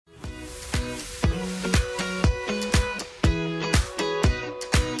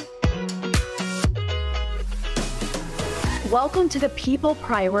Welcome to the People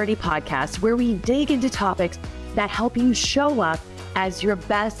Priority Podcast, where we dig into topics that help you show up as your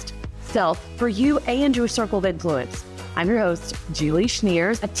best self for you and your circle of influence. I'm your host, Julie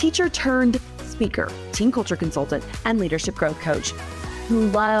Schneers, a teacher turned speaker, team culture consultant, and leadership growth coach who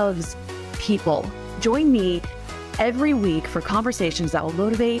loves people. Join me every week for conversations that will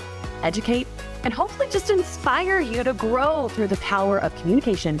motivate, educate, and hopefully just inspire you to grow through the power of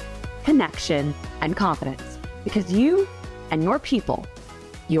communication, connection, and confidence. Because you and your people,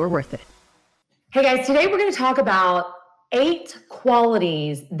 you're worth it. Hey guys, today we're going to talk about 8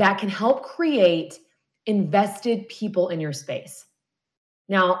 qualities that can help create invested people in your space.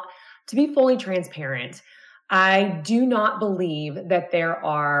 Now, to be fully transparent, I do not believe that there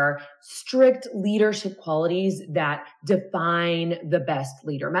are strict leadership qualities that define the best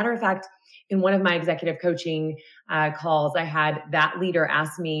leader. Matter of fact, in one of my executive coaching calls, I had that leader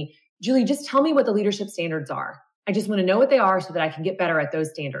ask me, Julie, just tell me what the leadership standards are. I just want to know what they are so that I can get better at those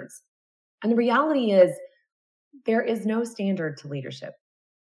standards. And the reality is there is no standard to leadership.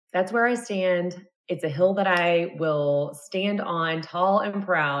 That's where I stand. It's a hill that I will stand on tall and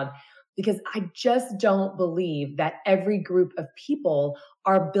proud because I just don't believe that every group of people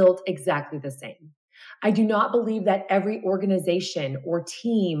are built exactly the same. I do not believe that every organization or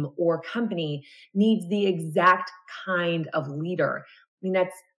team or company needs the exact kind of leader. I mean,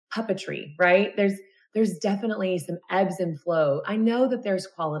 that's puppetry, right? There's definitely some ebbs and flow. I know that there's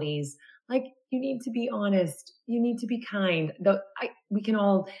qualities like you need to be honest, you need to be kind. We can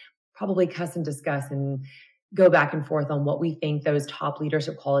all probably cuss and discuss and go back and forth on what we think those top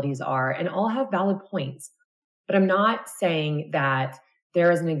leadership qualities are and all have valid points. But I'm not saying that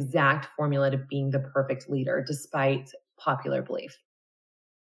there is an exact formula to being the perfect leader despite popular belief.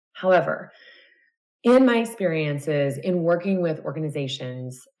 However, in my experiences in working with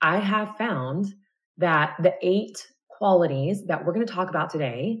organizations, I have found that the 8 qualities that we're going to talk about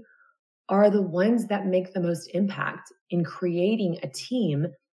today are the ones that make the most impact in creating a team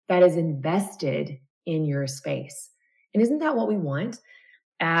that is invested in your space. And isn't that what we want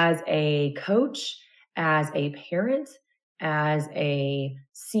as a coach, as a parent, as a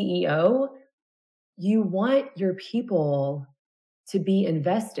CEO? You want your people to be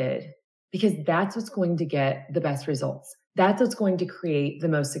invested because that's what's going to get the best results. That's what's going to create the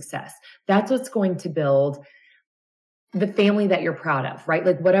most success. That's what's going to build the family that you're proud of, right?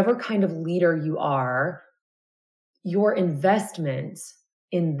 Like whatever kind of leader you are, your investment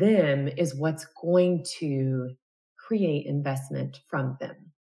in them is what's going to create investment from them.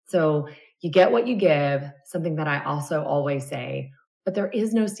 So you get what you give, something that I also always say, but there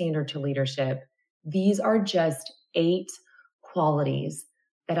is no standard to leadership. These are just 8 qualities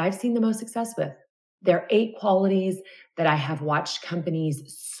that I've seen the most success with. They're 8 qualities that I have watched companies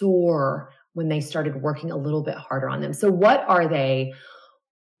soar when they started working a little bit harder on them. So what are they?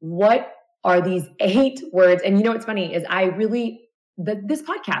 What are these 8 words? And you know what's funny is this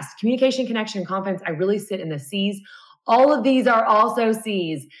podcast, communication, connection, and confidence, I really sit in the C's. All of these are also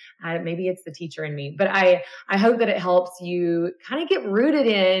C's. Maybe it's the teacher in me, but I hope that it helps you kind of get rooted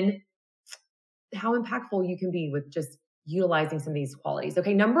in how impactful you can be with just utilizing some of these qualities.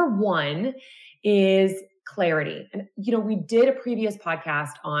 Okay, number 1 is clarity. And, we did a previous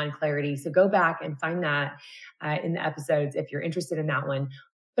podcast on clarity. So go back and find that in the episodes if you're interested in that one.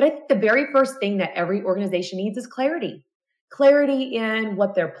 But I think the very first thing that every organization needs is clarity. Clarity in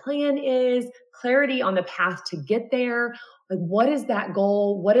what their plan is, clarity on the path to get there. Like, what is that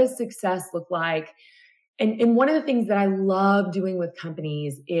goal? What does success look like? And one of the things that I love doing with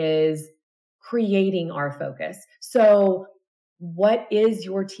companies is creating our focus. So what is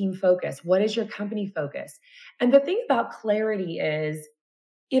your team focus? What is your company focus? And the thing about clarity is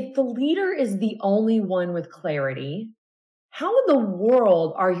if the leader is the only one with clarity, how in the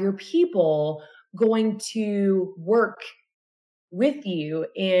world are your people going to work with you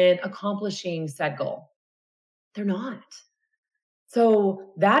in accomplishing said goal? They're not.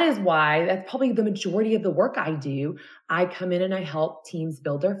 So that is why that's probably the majority of the work I do. I come in and I help teams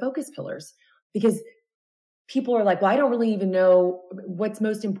build their focus pillars because people are like, well, I don't really even know what's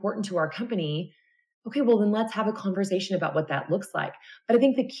most important to our company. Okay, well, then let's have a conversation about what that looks like. But I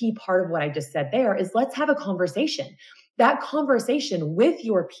think the key part of what I just said there is let's have a conversation. That conversation with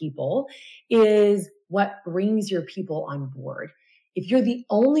your people is what brings your people on board. If you're the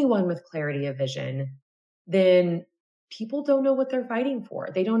only one with clarity of vision, then people don't know what they're fighting for.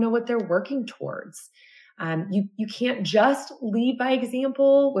 They don't know what they're working towards. You can't just lead by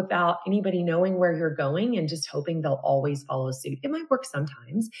example without anybody knowing where you're going and just hoping they'll always follow suit. It might work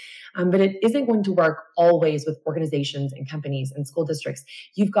sometimes, but it isn't going to work always with organizations and companies and school districts.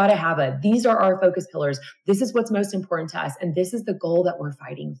 You've got to have these are our focus pillars. This is what's most important to us. And this is the goal that we're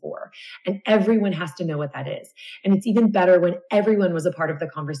fighting for. And everyone has to know what that is. And it's even better when everyone was a part of the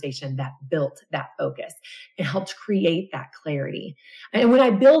conversation that built that focus and helped create that clarity. And when I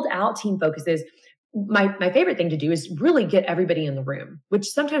build out team focuses, my favorite thing to do is really get everybody in the room, which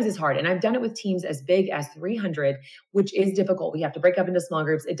sometimes is hard. And I've done it with teams as big as 300, which is difficult. We have to break up into small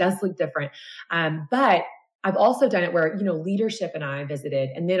groups. It does look different. But I've also done it where, leadership and I visited,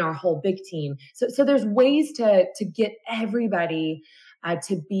 and then our whole big team. So there's ways to get everybody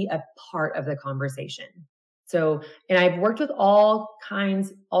to be a part of the conversation. And I've worked with all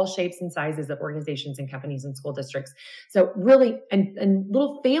kinds, all shapes and sizes of organizations and companies and school districts. So really, and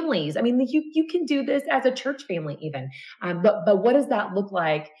little families. I mean, you can do this as a church family even. But what does that look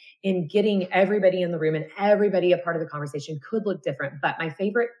like in getting everybody in the room and everybody a part of the conversation could look different. But my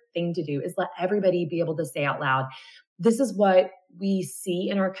favorite thing to do is let everybody be able to say out loud, this is what we see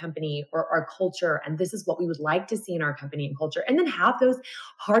in our company or our culture, and this is what we would like to see in our company and culture. And then have those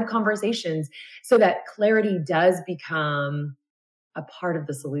hard conversations so that clarity does become a part of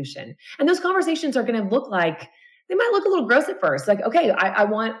the solution. And those conversations are going to look like, they might look a little gross at first. Like, okay, I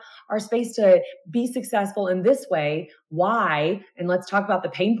want our space to be successful in this way. Why? And let's talk about the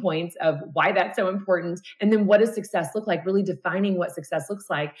pain points of why that's so important. And then what does success look like? Really defining what success looks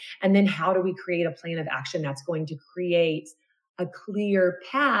like. And then how do we create a plan of action that's going to create a clear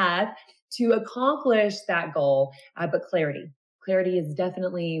path to accomplish that goal? But clarity. Clarity is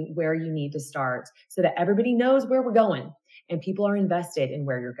definitely where you need to start so that everybody knows where we're going and people are invested in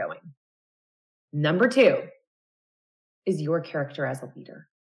where you're going. Number 2 is your character as a leader.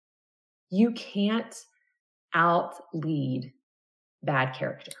 You can't out-lead bad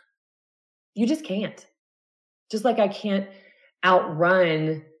character. You just can't. Just like I can't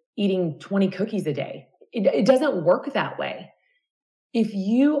outrun eating 20 cookies a day. It doesn't work that way. If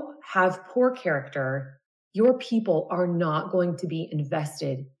you have poor character, your people are not going to be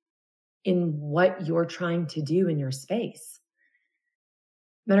invested in what you're trying to do in your space.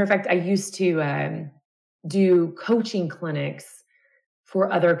 Matter of fact, I used to do coaching clinics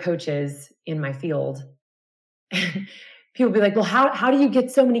for other coaches in my field. People be like, well, how do you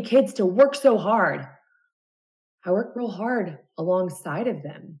get so many kids to work so hard? I work real hard alongside of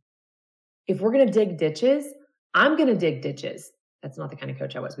them. If we're going to dig ditches, I'm going to dig ditches. That's not the kind of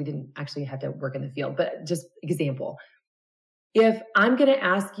coach I was. We didn't actually have to work in the field, but just example. If I'm going to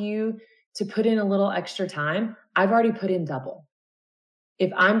ask you to put in a little extra time, I've already put in double.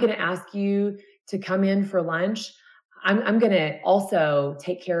 If I'm going to ask you to come in for lunch, I'm going to also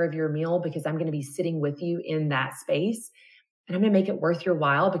take care of your meal because I'm going to be sitting with you in that space. And I'm going to make it worth your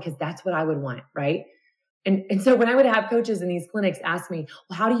while because that's what I would want, right? And so when I would have coaches in these clinics ask me,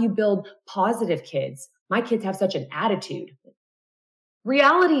 well, how do you build positive kids? My kids have such an attitude.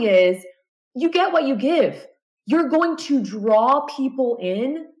 Reality is you get what you give. You're going to draw people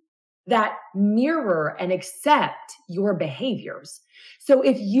in that mirror and accept your behaviors. So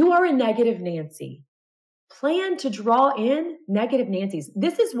if you are a negative Nancy, plan to draw in negative Nancys.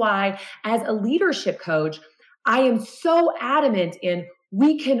 This is why, as a leadership coach, I am so adamant in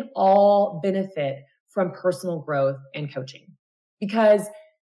we can all benefit from personal growth and coaching because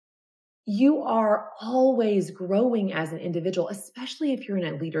you are always growing as an individual, especially if you're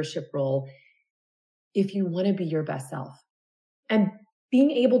in a leadership role, if you want to be your best self. And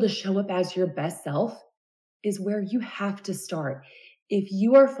being able to show up as your best self is where you have to start. If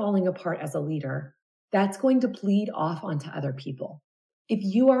you are falling apart as a leader, that's going to bleed off onto other people. If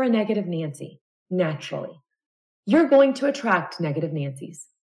you are a negative Nancy, naturally, you're going to attract negative Nancys.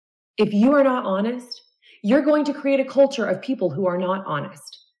 If you are not honest, you're going to create a culture of people who are not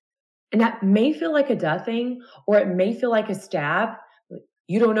honest. And that may feel like a duh thing, or it may feel like a stab.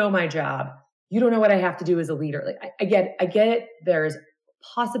 You don't know my job. You don't know what I have to do as a leader. Like, I get it. There's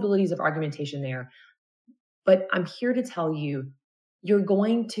possibilities of argumentation there. But I'm here to tell you, you're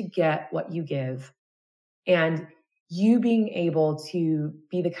going to get what you give. And you being able to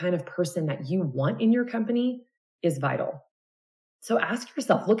be the kind of person that you want in your company is vital. So ask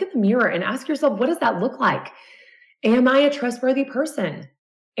yourself, look at the mirror and ask yourself, what does that look like? Am I a trustworthy person?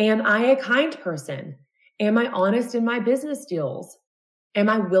 Am I a kind person? Am I honest in my business deals? Am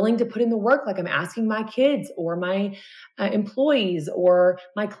I willing to put in the work like I'm asking my kids or my employees or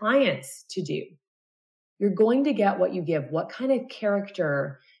my clients to do? You're going to get what you give. What kind of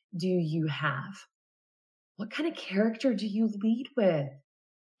character do you have? What kind of character do you lead with?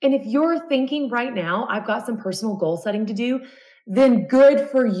 And if you're thinking right now, I've got some personal goal setting to do, then good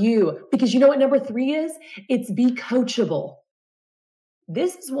for you. Because you know what number 3 is? It's be coachable.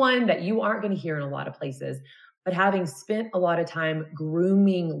 This is one that you aren't going to hear in a lot of places, but having spent a lot of time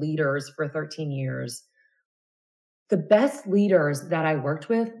grooming leaders for 13 years, the best leaders that I worked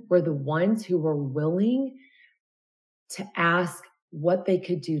with were the ones who were willing to ask what they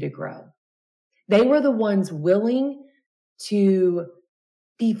could do to grow. They were the ones willing to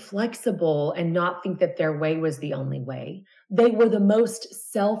be flexible and not think that their way was the only way. They were the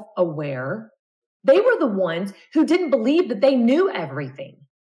most self-aware. They were the ones who didn't believe that they knew everything.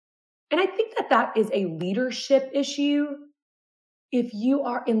 And I think that that is a leadership issue. If you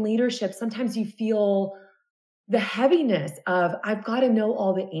are in leadership, sometimes you feel the heaviness of, I've got to know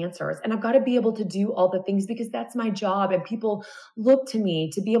all the answers and I've got to be able to do all the things because that's my job. And people look to me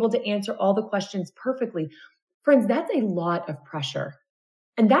to be able to answer all the questions perfectly. Friends, that's a lot of pressure.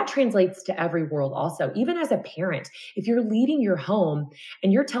 And that translates to every world also. Even as a parent, if you're leading your home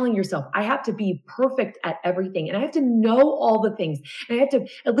and you're telling yourself, I have to be perfect at everything and I have to know all the things and I have to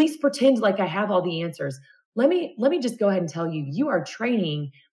at least pretend like I have all the answers. Let me just go ahead and tell you, you are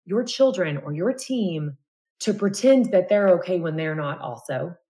training your children or your team to pretend that they're okay when they're not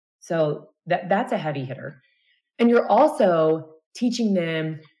also. So that's a heavy hitter. And you're also teaching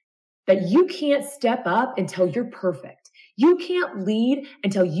them that you can't step up until you're perfect. You can't lead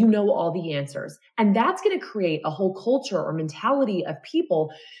until you know all the answers. And that's going to create a whole culture or mentality of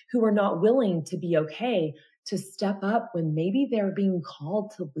people who are not willing to be okay to step up when maybe they're being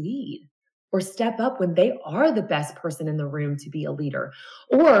called to lead, or step up when they are the best person in the room to be a leader,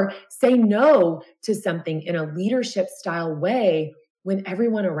 or say no to something in a leadership style way when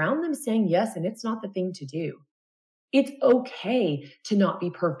everyone around them is saying yes and it's not the thing to do. It's okay to not be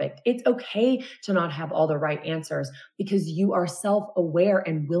perfect. It's okay to not have all the right answers because you are self-aware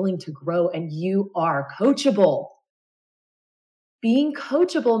and willing to grow and you are coachable. Being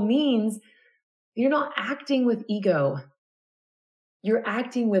coachable means you're not acting with ego. You're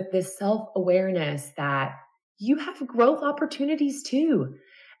acting with this self-awareness that you have growth opportunities too.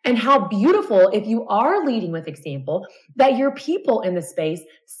 And how beautiful, if you are leading with example, that your people in the space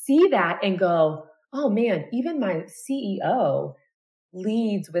see that and go, oh man, even my CEO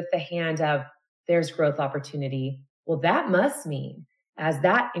leads with the hand of there's growth opportunity. Well, that must mean as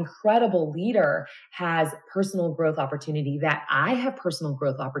that incredible leader has personal growth opportunity, that I have personal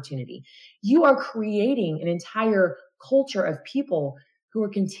growth opportunity. You are creating an entire culture of people who are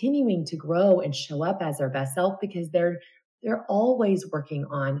continuing to grow and show up as their best self because they're always working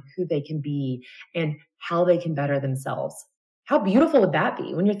on who they can be and how they can better themselves. How beautiful would that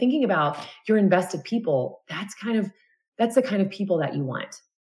be? When you're thinking about your invested people, that's the kind of people that you want.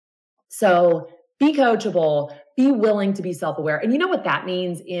 So be coachable, be willing to be self-aware. And you know what that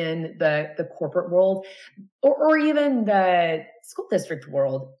means in the corporate world or even the school district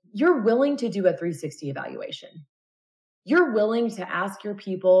world? You're willing to do a 360 evaluation. You're willing to ask your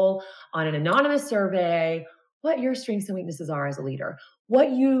people on an anonymous survey what your strengths and weaknesses are as a leader,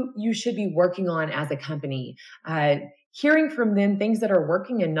 what you should be working on as a company, hearing from them things that are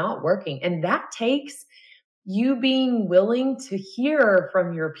working and not working. And that takes you being willing to hear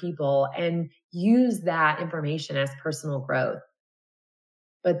from your people and use that information as personal growth.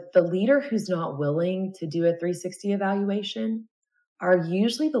 But the leader who's not willing to do a 360 evaluation are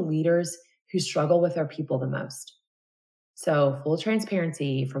usually the leaders who struggle with their people the most. So full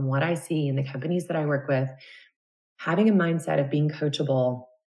transparency from what I see in the companies that I work with, having a mindset of being coachable,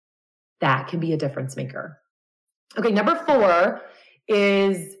 that can be a difference maker. Okay, number 4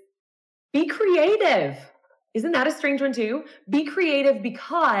 is be creative. Isn't that a strange one too? Be creative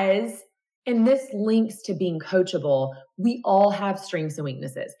because, and this links to being coachable, we all have strengths and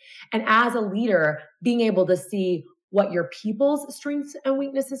weaknesses. And as a leader, being able to see what your people's strengths and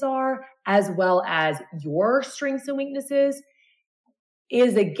weaknesses are, as well as your strengths and weaknesses,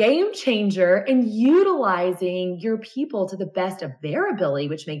 is a game changer in utilizing your people to the best of their ability,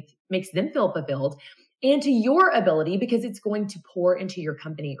 which makes them feel fulfilled, and to your ability because it's going to pour into your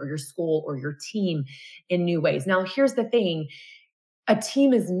company or your school or your team in new ways. Now, here's the thing. A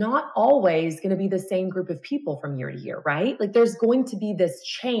team is not always going to be the same group of people from year to year, right? Like there's going to be this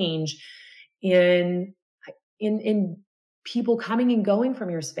change in people coming and going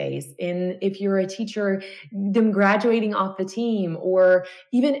from your space. And if you're a teacher, them graduating off the team, or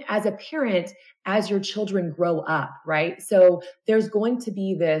even as a parent, as your children grow up, right? So there's going to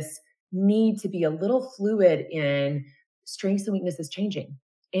be this need to be a little fluid in strengths and weaknesses changing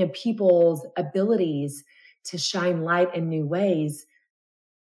and people's abilities to shine light in new ways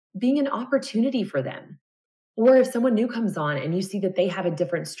being an opportunity for them. Or if someone new comes on and you see that they have a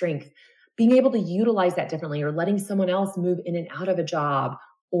different strength, being able to utilize that differently, or letting someone else move in and out of a job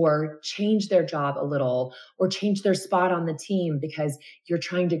or change their job a little or change their spot on the team because you're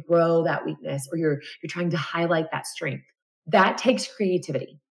trying to grow that weakness or you're trying to highlight that strength. That takes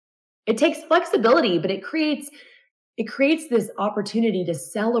creativity. It takes flexibility, but it creates this opportunity to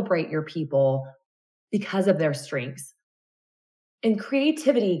celebrate your people because of their strengths. And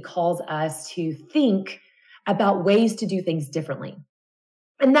creativity calls us to think about ways to do things differently.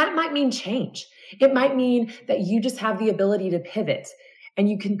 And that might mean change. It might mean that you just have the ability to pivot and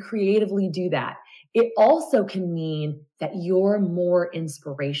you can creatively do that. It also can mean that you're more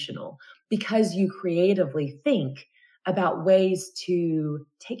inspirational because you creatively think about ways to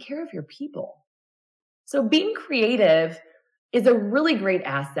take care of your people. So being creative is a really great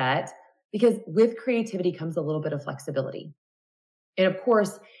asset because with creativity comes a little bit of flexibility. And of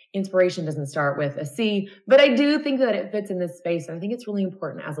course, inspiration doesn't start with a C, but I do think that it fits in this space. And I think it's really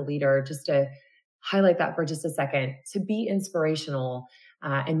important as a leader just to highlight that for just a second, to be inspirational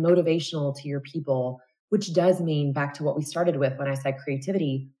and motivational to your people, which does mean back to what we started with when I said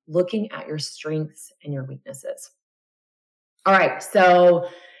creativity, looking at your strengths and your weaknesses. All right. So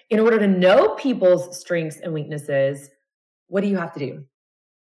in order to know people's strengths and weaknesses, what do you have to do?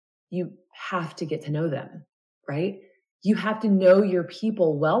 You have to get to know them, right? You have to know your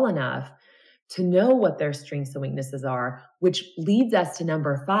people well enough to know what their strengths and weaknesses are, which leads us to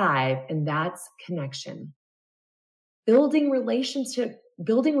number 5, and that's connection. Building relationships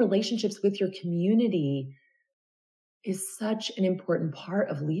with your community is such an important part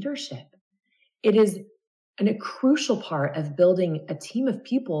of leadership. It is a crucial part of building a team of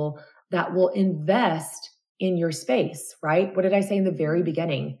people that will invest in your space, right? What did I say in the very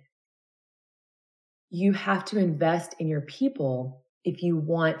beginning? You have to invest in your people if you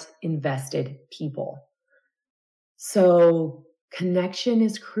want invested people. So connection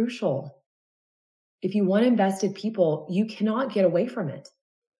is crucial. If you want invested people, you cannot get away from it.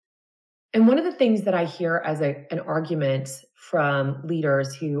 And one of the things that I hear as an argument from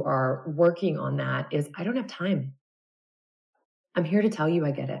leaders who are working on that is, I don't have time. I'm here to tell you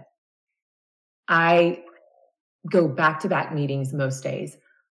I get it. I go back-to-back meetings most days.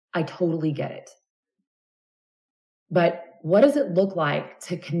 I totally get it. But what does it look like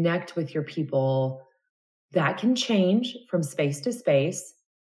to connect with your people? That can change from space to space.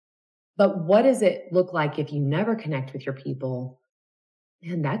 But what does it look like if you never connect with your people?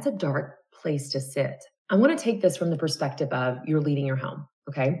 Man, that's a dark place to sit. I want to take this from the perspective of you're leading your home,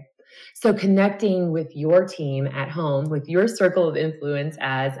 okay? So connecting with your team at home, with your circle of influence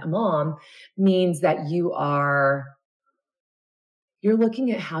as a mom, means that you're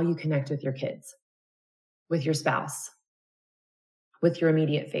looking at how you connect with your kids, with your spouse, with your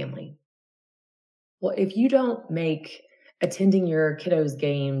immediate family. Well, if you don't make attending your kiddos'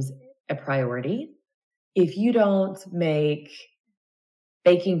 games a priority, if you don't make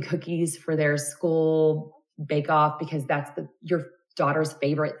baking cookies for their school bake-off because that's your daughter's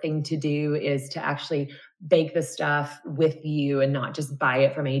favorite thing to do is to actually bake the stuff with you and not just buy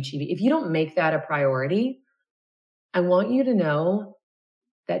it from H-E-B. If you don't make that a priority, I want you to know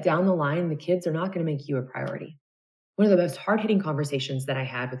that down the line, the kids are not going to make you a priority. One of the most hard-hitting conversations that I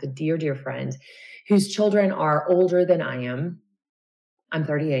had with a dear, dear friend whose children are older than I am. I'm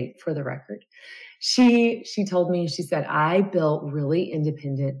 38 for the record. She told me, she said, I built really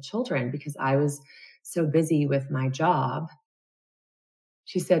independent children because I was so busy with my job.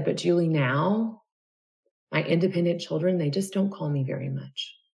 She said, but Julie, now my independent children, they just don't call me very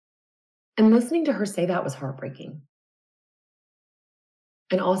much. And listening to her say that was heartbreaking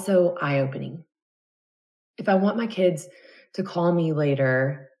and also eye-opening. If I want my kids to call me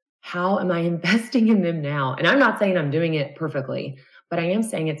later, how am I investing in them now? And I'm not saying I'm doing it perfectly, but I am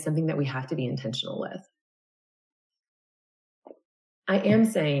saying it's something that we have to be intentional with. I am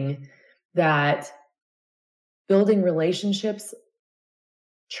saying that building relationships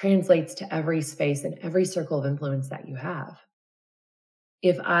translates to every space and every circle of influence that you have.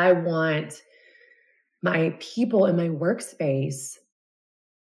 If I want my people in my workspace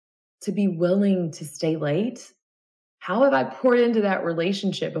to be willing to stay late, how have I poured into that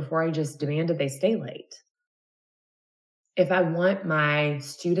relationship before I just demanded they stay late? If I want my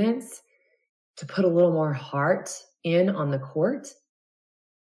students to put a little more heart in on the court,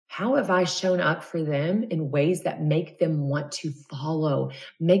 how have I shown up for them in ways that make them want to follow,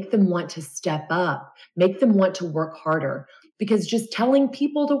 make them want to step up, make them want to work harder? Because just telling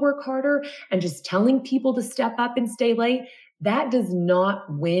people to work harder and just telling people to step up and stay late, that does not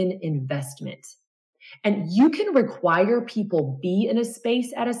win investment. And you can require people be in a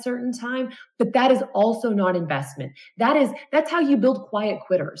space at a certain time, but that is also not investment. That's how you build quiet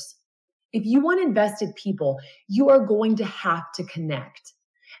quitters. If you want invested people, you are going to have to connect.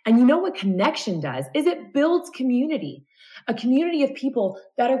 And you know what connection does is it builds community, a community of people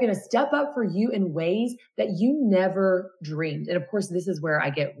that are going to step up for you in ways that you never dreamed. And of course, this is where I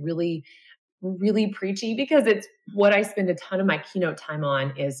get really, really preachy because it's what I spend a ton of my keynote time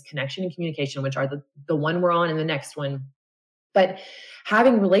on is connection and communication, which are the one we're on and the next one. But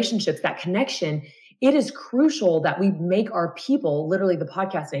having relationships, that connection, it is crucial that we make our people, literally the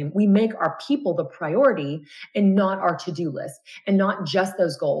podcast name, we make our people the priority and not our to-do list and not just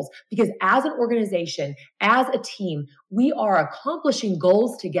those goals. Because as an organization, as a team, we are accomplishing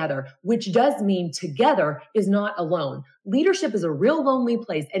goals together, which does mean together is not alone. Leadership is a real lonely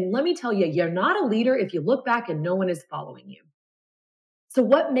place. And let me tell you, you're not a leader if you look back and no one is following you. So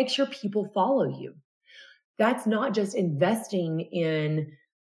what makes your people follow you? That's not just investing in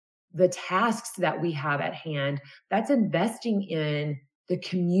the tasks that we have at hand. That's investing in the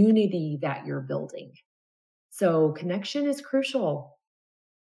community that you're building. So connection is crucial.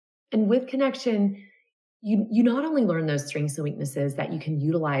 And with connection, you not only learn those strengths and weaknesses that you can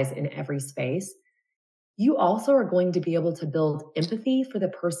utilize in every space, you also are going to be able to build empathy for the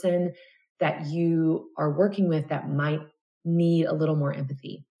person that you are working with that might need a little more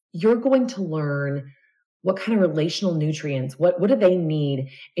empathy. You're going to learn what kind of relational nutrients, what do they need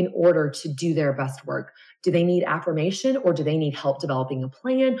in order to do their best work? Do they need affirmation or do they need help developing a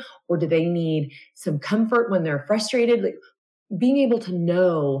plan or do they need some comfort when they're frustrated? Like, being able to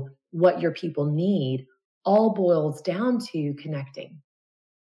know what your people need all boils down to connecting.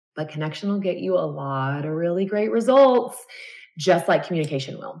 But connection will get you a lot of really great results, just like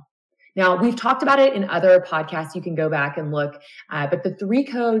communication will. Now, we've talked about it in other podcasts. You can go back and look. But the 3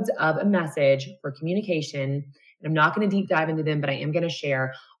 codes of a message for communication, and I'm not going to deep dive into them, but I am going to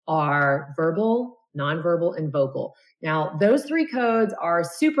share, are verbal, nonverbal, and vocal. Now, those 3 codes are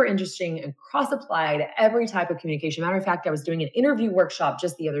super interesting and cross-apply to every type of communication. Matter of fact, I was doing an interview workshop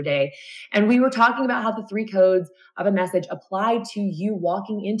just the other day, and we were talking about how the 3 codes of a message apply to you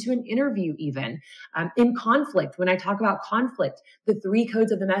walking into an interview even. In conflict, when I talk about conflict, the 3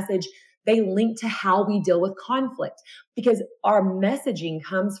 codes of the message, they link to how we deal with conflict because our messaging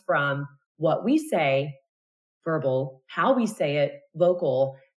comes from what we say, verbal, how we say it,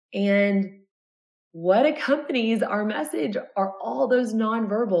 vocal, and what accompanies our message are all those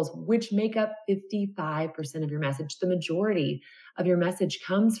nonverbals, which make up 55% of your message. The majority of your message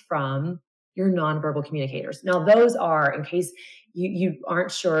comes from your nonverbal communicators. Now, those are, in case you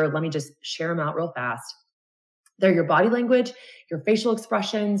aren't sure, let me just share them out real fast. They're your body language, your facial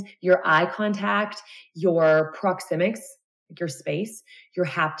expressions, your eye contact, your proxemics, like your space, your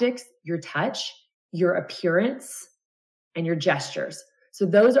haptics, your touch, your appearance, and your gestures. So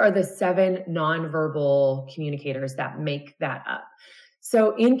those are the 7 nonverbal communicators that make that up.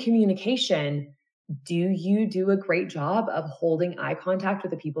 So in communication, do you do a great job of holding eye contact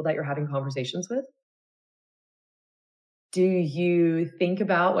with the people that you're having conversations with? Do you think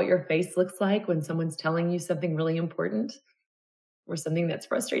about what your face looks like when someone's telling you something really important or something that's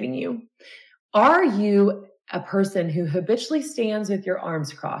frustrating you? Are you a person who habitually stands with your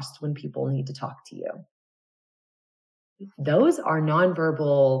arms crossed when people need to talk to you? Those are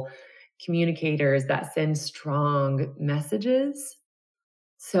nonverbal communicators that send strong messages.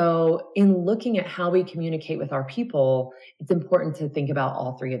 So in looking at how we communicate with our people, it's important to think about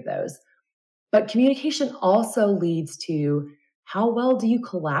all 3 of those. But communication also leads to how well do you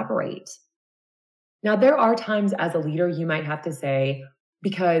collaborate? Now, there are times as a leader you might have to say,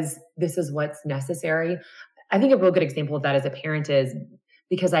 because this is what's necessary. I think a real good example of that as a parent is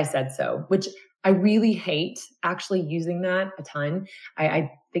because I said so, which I really hate actually using that a ton.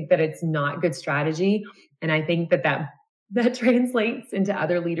 I think that it's not good strategy. And I think that translates into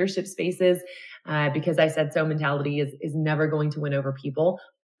other leadership spaces because I said so mentality is never going to win over people.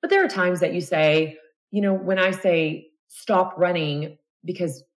 But there are times that you say, when I say stop running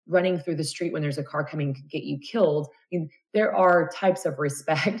because running through the street when there's a car coming could get you killed, there are types of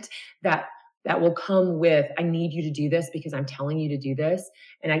respect that will come with, I need you to do this because I'm telling you to do this.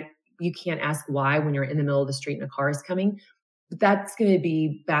 And you can't ask why when you're in the middle of the street and a car is coming. But that's going to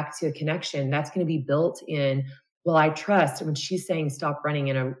be back to a connection. That's going to be built in, well, I trust when she's saying stop running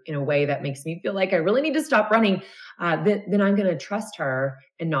in a way that makes me feel like I really need to stop running, then I'm going to trust her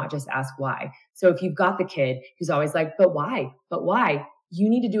and not just ask why. So if you've got the kid who's always like, but why? But why? You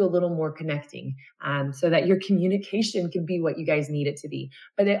need to do a little more connecting so that your communication can be what you guys need it to be.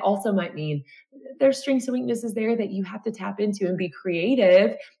 But it also might mean there's strengths and weaknesses there that you have to tap into and be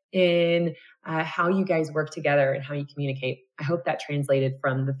creative in how you guys work together and how you communicate. I hope that translated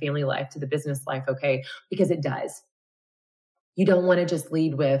from the family life to the business life, okay? Because it does. You don't want to just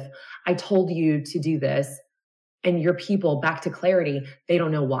lead with, I told you to do this, and your people, back to clarity, they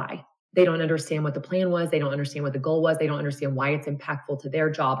don't know why. They don't understand what the plan was. They don't understand what the goal was. They don't understand why it's impactful to their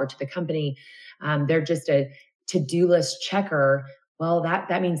job or to the company. They're just a to-do list checker. Well,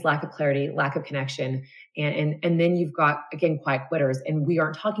 that means lack of clarity, lack of connection. And then you've got, again, quiet quitters. And we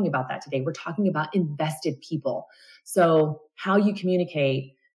aren't talking about that today. We're talking about invested people. So how you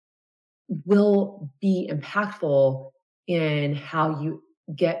communicate will be impactful in how you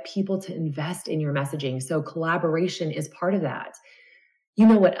get people to invest in your messaging. So collaboration is part of that. You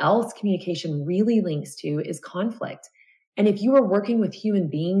know what else communication really links to is conflict. And if you are working with human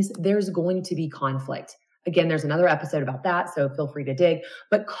beings, there's going to be conflict. Again, there's another episode about that, so feel free to dig.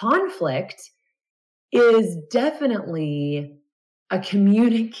 But conflict is definitely a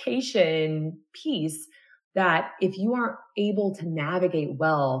communication piece that, if you aren't able to navigate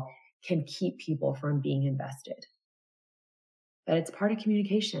well, can keep people from being invested. But it's part of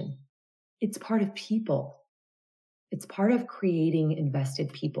communication. It's part of people. It's part of creating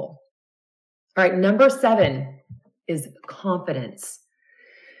invested people. All right, number 7 is confidence.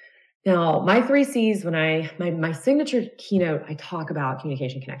 Now, my 3 C's, when my signature keynote, I talk about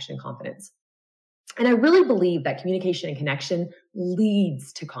communication, connection, and confidence. And I really believe that communication and connection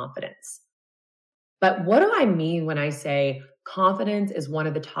leads to confidence. But what do I mean when I say confidence is one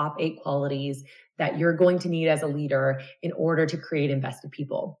of the top 8 qualities that you're going to need as a leader in order to create invested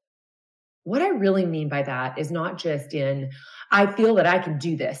people? What I really mean by that is not just in, I feel that I can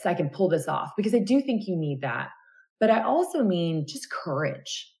do this, I can pull this off, because I do think you need that. But I also mean just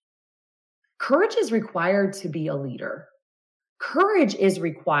courage. Courage is required to be a leader. Courage is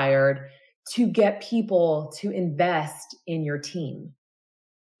required to get people to invest in your team.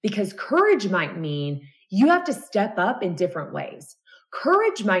 Because courage might mean you have to step up in different ways.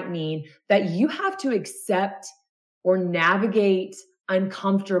 Courage might mean that you have to accept or navigate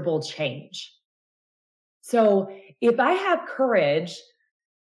uncomfortable change. So if I have courage,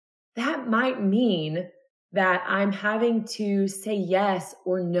 that might mean that I'm having to say yes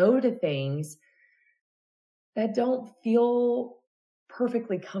or no to things that don't feel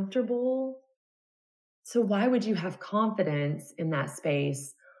perfectly comfortable. So why would you have confidence in that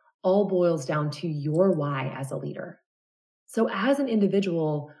space? All boils down to your why as a leader. So as an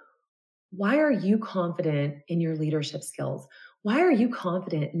individual, why are you confident in your leadership skills? Why are you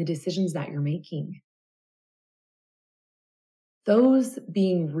confident in the decisions that you're making? Those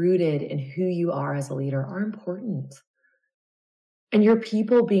being rooted in who you are as a leader are important. And your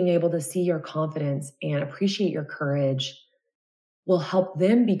people being able to see your confidence and appreciate your courage will help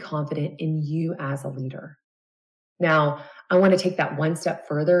them be confident in you as a leader. Now, I want to take that one step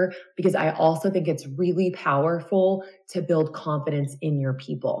further, because I also think it's really powerful to build confidence in your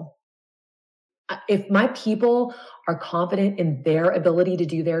people. If my people are confident in their ability to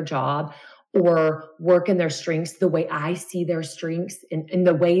do their job or work in their strengths the way I see their strengths, in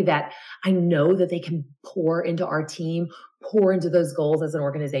the way that I know that they can pour into our team, pour into those goals as an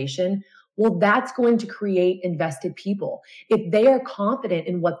organization, well, that's going to create invested people. If they are confident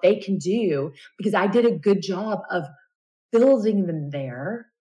in what they can do, because I did a good job of building them there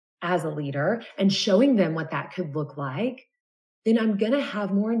as a leader and showing them what that could look like, then I'm going to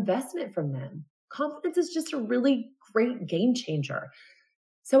have more investment from them. Confidence is just a really great game changer.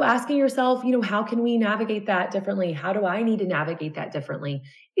 So asking yourself, how can we navigate that differently? How do I need to navigate that differently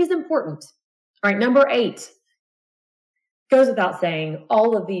is important. All right, number 8 goes without saying,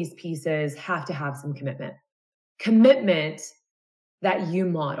 all of these pieces have to have some commitment. Commitment that you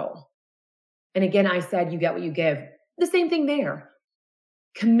model. And again, I said you get what you give. The same thing there.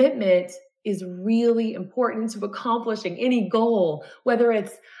 Commitment is really important to accomplishing any goal, whether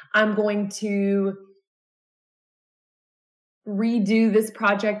it's I'm going to redo this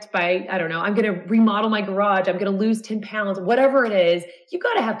project by, I'm going to remodel my garage, I'm going to lose 10 pounds, whatever it is, you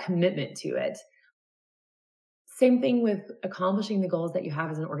got to have commitment to it. Same thing with accomplishing the goals that you have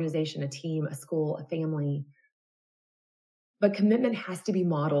as an organization, a team, a school, a family. But commitment has to be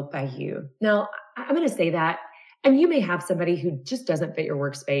modeled by you. Now, I'm going to say that, and you may have somebody who just doesn't fit your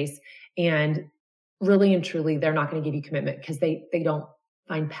workspace, and really and truly, they're not going to give you commitment because they don't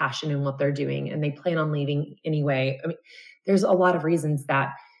find passion in what they're doing and they plan on leaving anyway. I mean, there's a lot of reasons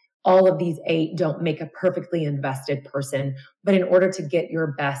that all of these 8 don't make a perfectly invested person. But in order to get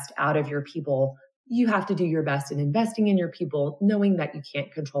your best out of your people, you have to do your best in investing in your people, knowing that you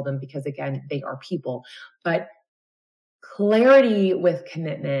can't control them because, again, they are people. But clarity with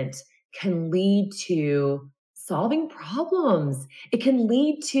commitment can lead to solving problems. It can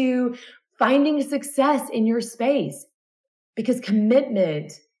lead to finding success in your space, because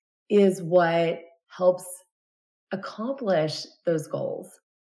commitment is what helps accomplish those goals.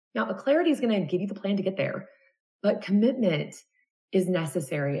 Now, a clarity is going to give you the plan to get there, but commitment is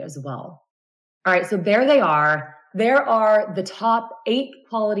necessary as well. All right, so there they are. There are the top 8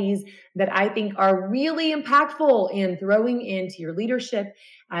 qualities that I think are really impactful in throwing into your leadership,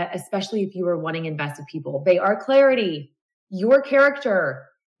 especially if you are wanting invested people. They are clarity, your character,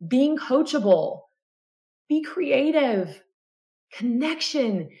 being coachable, be creative,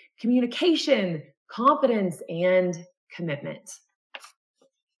 connection, communication, confidence, and commitment.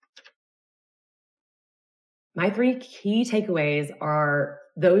 My 3 key takeaways are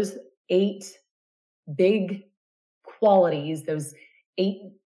those 8 big qualities, those 8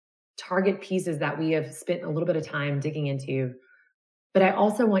 target pieces that we have spent a little bit of time digging into. But I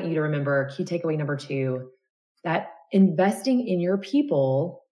also want you to remember key takeaway number 2, that investing in your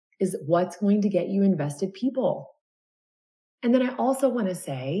people is what's going to get you invested people. And then I also want to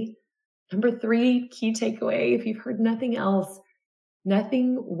say, number 3 key takeaway, if you've heard nothing else,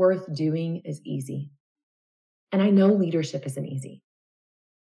 nothing worth doing is easy. And I know leadership isn't easy.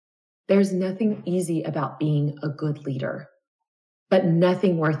 There's nothing easy about being a good leader, but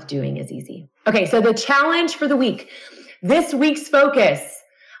nothing worth doing is easy. Okay, so the challenge for the week, this week's focus,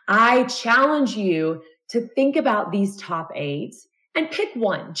 I challenge you to think about these top 8 and pick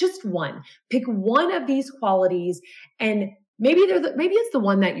one, just one. Pick one of these qualities, and maybe it's the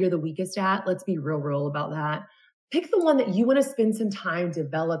one that you're the weakest at. Let's be real about that. Pick the one that you want to spend some time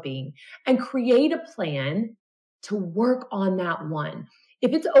developing and create a plan to work on that one.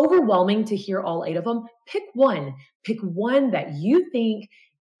 If it's overwhelming to hear all 8 of them, pick one. Pick one that you think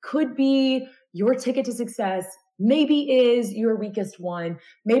could be your ticket to success, maybe is your weakest one,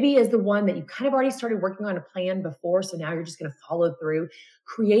 maybe is the one that you kind of already started working on a plan before, so now you're just going to follow through.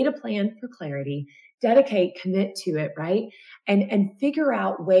 Create a plan for clarity, dedicate, commit to it, right? And figure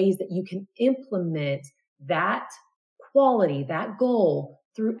out ways that you can implement that quality, that goal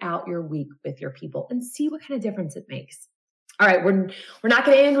throughout your week with your people, and see what kind of difference it makes. All right, we're not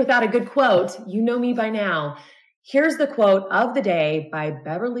going to end without a good quote. You know me by now. Here's the quote of the day by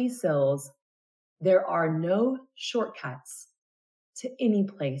Beverly Sills. There are no shortcuts to any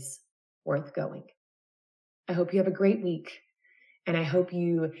place worth going. I hope you have a great week, and I hope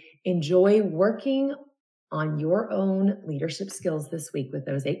you enjoy working on your own leadership skills this week with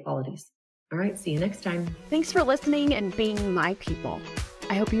those 8 qualities. All right, see you next time. Thanks for listening and being my people.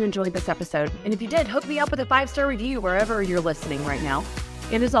 I hope you enjoyed this episode. And if you did, hook me up with a 5-star review wherever you're listening right now.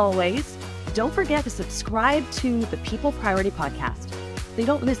 And as always, don't forget to subscribe to the People Priority Podcast so you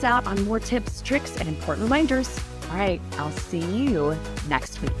don't miss out on more tips, tricks, and important reminders. All right, I'll see you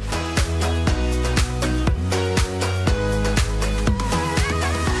next week.